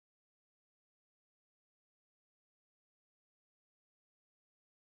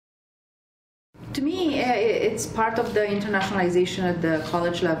To me, it's part of the internationalization at the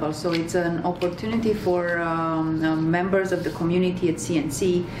college level. So it's an opportunity for members of the community at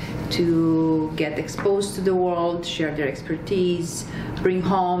CNC to get exposed to the world, share their expertise, bring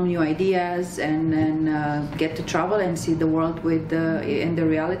home new ideas, and get to travel and see the world in the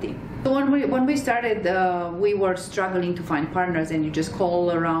reality. So when we started, we were struggling to find partners, and you just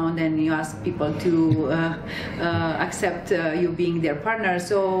call around and you ask people to accept you being their partner.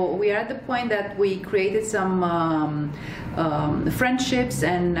 So we are at the point that we created some friendships,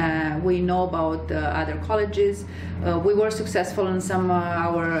 and we know about other colleges. We were successful in some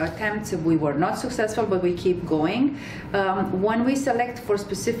our attempts. We were not successful, but we keep going. When we select for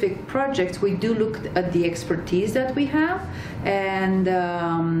specific projects, we do look at the expertise that we have and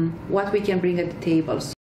what we can bring at the table.